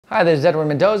Hi, this is Edwin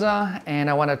Mendoza, and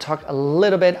I want to talk a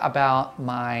little bit about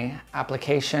my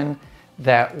application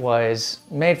that was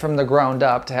made from the ground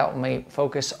up to help me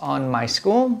focus on my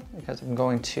school, because I'm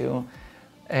going to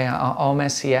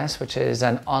OMSCS, which is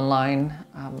an online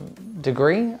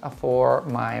degree for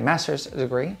my master's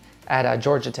degree at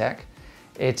Georgia Tech.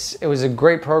 It was a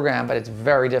great program, but it's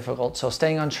very difficult. So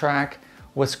staying on track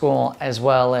with school as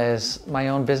well as my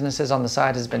own businesses on the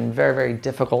side has been very, very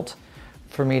difficult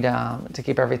for me to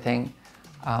keep everything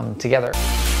together.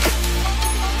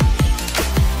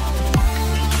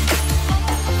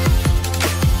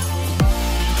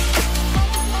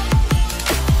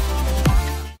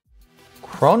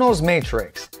 Chronos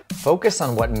Matrix. Focus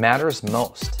on what matters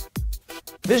most.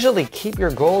 Visually keep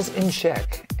your goals in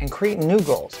check and create new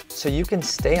goals so you can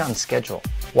stay on schedule.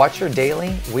 Watch your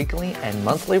daily, weekly, and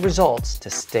monthly results to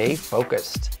stay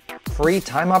focused. Free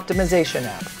time optimization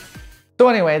app. So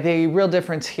anyway, the real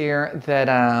difference here that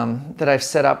I've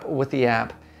set up with the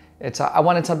app, I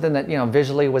wanted something that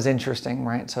visually was interesting,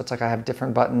 right? So it's like I have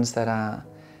different buttons that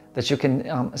you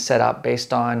can set up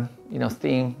based on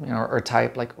theme or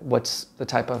type. Like what's the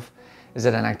type of, is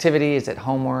it an activity? Is it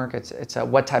homework? It's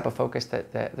what type of focus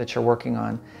that you're working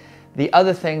on. The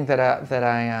other thing that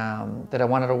I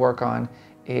wanted to work on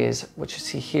is what you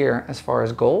see here as far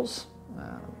as goals.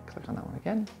 Click on that one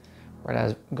again. Where it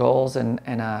has goals and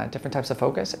different types of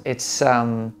focus. It's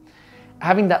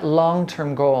having that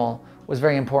long-term goal was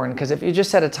very important, because if you just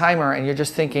set a timer and you're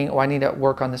just thinking, oh, I need to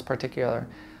work on this particular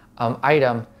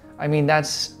item, I mean,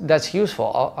 that's useful,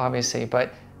 obviously,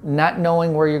 but not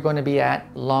knowing where you're going to be at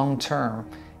long-term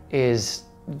is,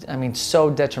 I mean, so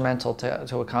detrimental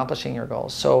to accomplishing your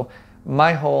goals. So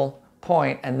my whole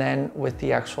point, and then with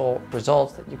the actual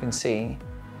results that you can see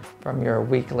from your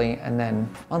weekly and then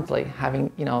monthly,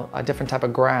 having a different type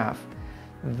of graph,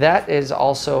 that is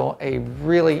also a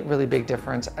really, really big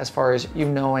difference as far as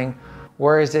knowing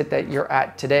where is it that you're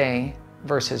at today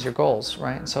versus your goals,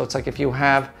 right? So it's like if you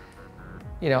have,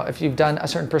 if you've done a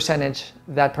certain percentage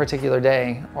that particular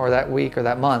day or that week or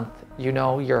that month,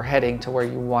 you're heading to where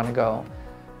you want to go,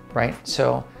 right?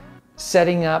 So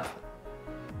setting up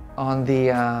on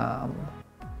the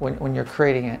when you're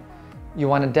creating it, you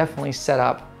want to definitely set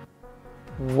up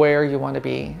where you want to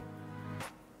be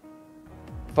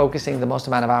focusing the most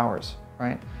amount of hours,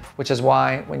 right? Which is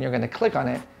why when you're going to click on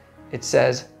it, it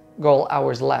says goal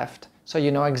hours left. So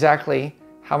you know exactly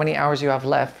how many hours you have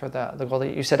left for the goal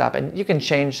that you set up. And you can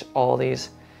change all these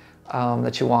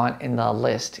that you want in the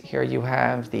list. Here you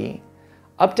have the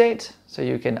update. So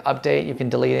you can update, you can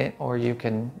delete it, or you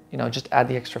can just add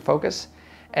the extra focus.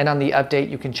 And on the update,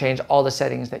 you can change all the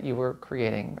settings that you were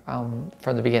creating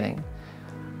from the beginning.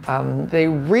 The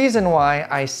reason why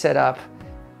I set up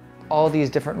all these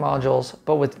different modules,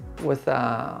 but with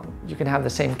you can have the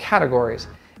same categories,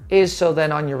 is so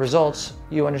then on your results,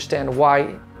 you understand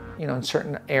why, in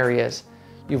certain areas,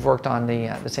 you've worked on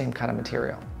the same kind of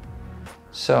material.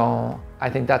 So I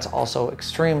think that's also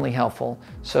extremely helpful.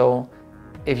 So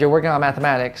if you're working on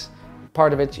mathematics,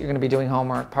 part of it you're going to be doing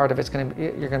homework, part of it's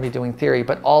you're going to be doing theory,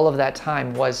 but all of that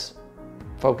time was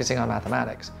focusing on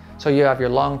mathematics. So you have your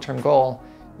long-term goal.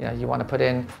 You want to put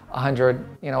in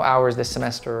 100 hours this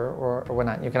semester or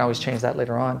whatnot. You can always change that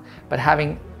later on. But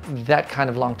having that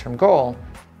kind of long-term goal,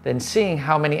 then seeing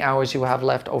how many hours you have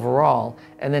left overall,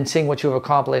 and then seeing what you've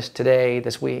accomplished today,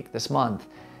 this week, this month,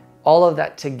 all of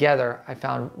that together I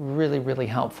found really, really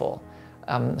helpful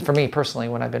for me personally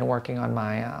when I've been working on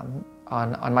my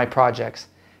on my projects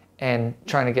and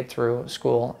trying to get through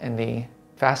school in the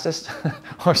fastest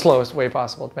or slowest way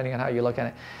possible, depending on how you look at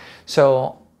it.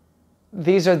 So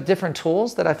these are different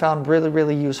tools that I found really,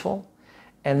 really useful.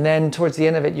 And then towards the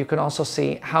end of it, you can also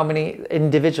see how many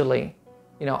individually,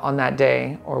 on that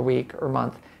day or week or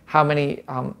month, how many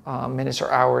minutes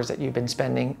or hours that you've been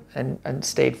spending and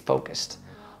stayed focused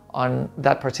on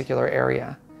that particular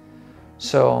area.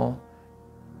 So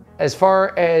as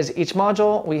far as each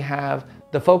module, we have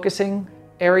the focusing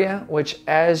area, which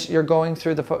as you're going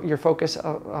through your focus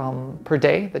per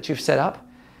day that you've set up,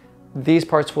 these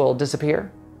parts will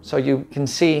disappear. So you can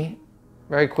see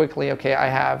very quickly, okay, I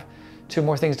have 2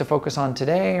 more things to focus on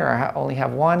today, or I only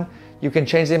have 1. You can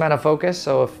change the amount of focus.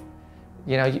 So if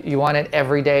you want it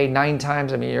every day 9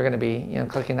 times, I mean, you're going to be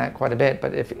clicking that quite a bit.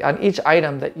 But if on each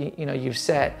item that you've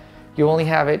set, you only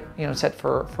have it set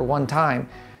for 1 time,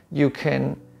 you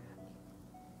can,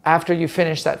 after you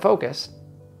finish that focus,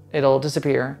 it'll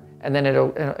disappear. And then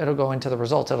it'll go into the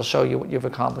results. It'll show you what you've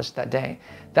accomplished that day.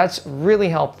 That's really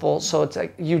helpful. So it's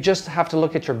like you just have to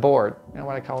look at your board,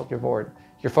 what I call your board,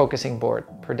 your focusing board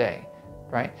per day,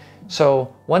 right?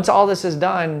 So once all this is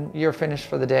done, you're finished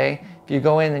for the day. If you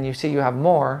go in and you see you have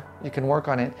more, you can work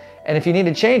on it. And if you need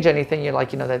to change anything, you're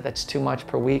like, that's too much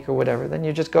per week or whatever, then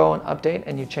you just go and update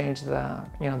and you change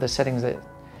the settings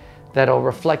that'll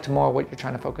reflect more what you're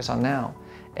trying to focus on now.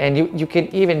 And you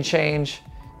can even change,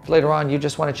 if later on you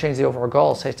just want to change the overall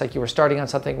goal. Say it's like you were starting on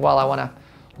something, well, I want to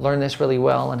learn this really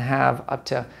well and have up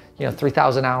to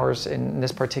 3,000 hours in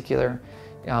this particular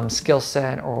skill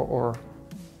set, or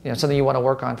something you want to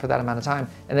work on for that amount of time.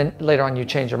 And then later on you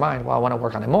change your mind, well, I want to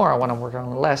work on it more, I want to work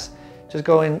on it less. Just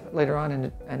go in later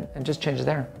on and just change it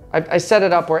there. I set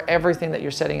it up where everything that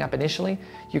you're setting up initially,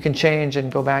 you can change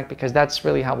and go back, because that's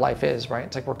really how life is, right?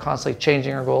 It's like we're constantly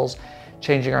changing our goals,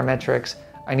 changing our metrics.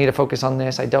 I need to focus on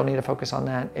this, I don't need to focus on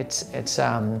that. It's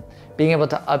being able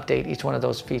to update each one of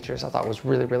those features I thought was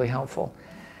really, really helpful.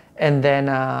 And then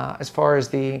as far as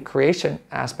the creation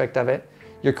aspect of it,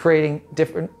 you're creating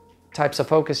different types of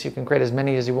focus. You can create as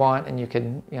many as you want, and you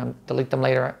can delete them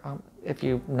later if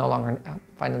you no longer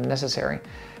find them necessary.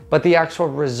 But the actual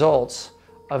results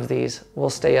of these will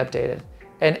stay updated.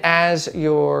 And as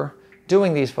you're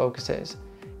doing these focuses,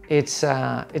 it's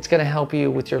going to help you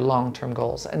with your long-term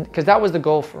goals. And because that was the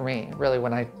goal for me, really,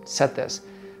 when I set this,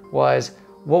 was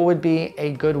what would be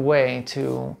a good way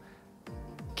to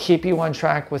keep you on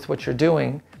track with what you're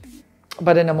doing,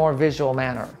 but in a more visual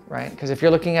manner, right? Because if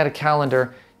you're looking at a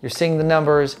calendar, you're seeing the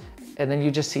numbers, and then you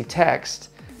just see text.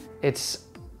 It's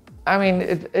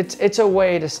a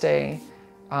way to stay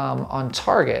on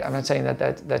target. I'm not saying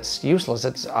that's useless.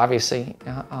 It's obviously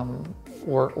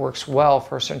works well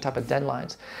for a certain type of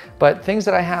deadlines. But things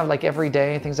that I have like every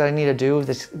day, things that I need to do,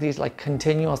 these like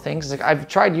continual things. Like I've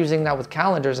tried using that with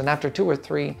calendars, and after 2 or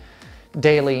 3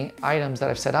 daily items that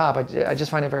I've set up, I just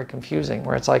find it very confusing.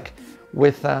 Where it's like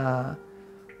with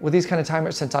these kind of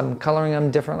timers, since I'm coloring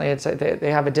them differently,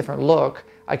 they have a different look.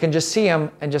 I can just see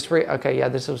them and just okay, yeah,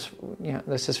 this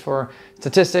is for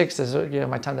statistics. This is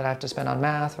my time that I have to spend on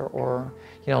math or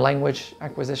language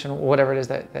acquisition, whatever it is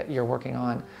that you're working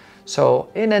on. So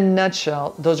in a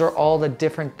nutshell, those are all the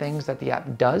different things that the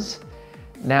app does.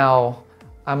 Now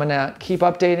I'm gonna keep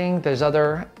updating. There's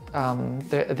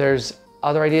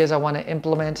other ideas I want to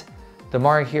implement. The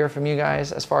more I hear from you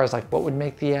guys as far as like what would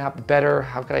make the app better,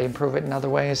 how could I improve it in other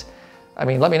ways, I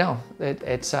mean, let me know.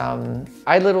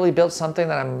 I literally built something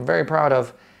that I'm very proud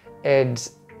of, and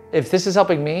if this is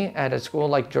helping me at a school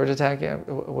like Georgia Tech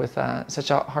with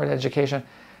such a hard education,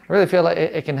 I really feel like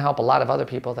it can help a lot of other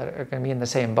people that are going to be in the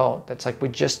same boat. That's like we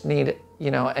just need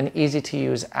an easy to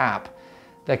use app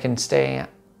that can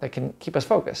keep us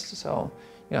focused. So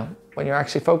when you're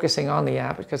actually focusing on the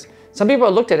app, because some people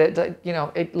have looked at it,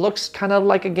 it looks kind of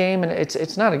like a game, and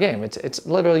it's not a game. It's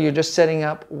literally you're just setting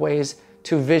up ways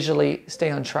to visually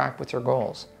stay on track with your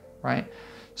goals, right?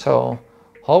 So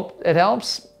hope it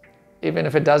helps. Even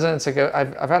if it doesn't, it's like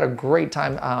I've had a great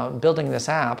time building this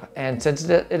app, and since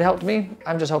it helped me,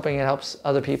 I'm just hoping it helps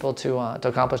other people to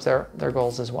accomplish their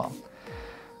goals as well.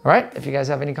 All right, if you guys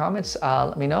have any comments,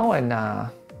 let me know, and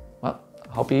well,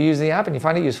 hope you use the app and you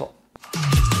find it useful.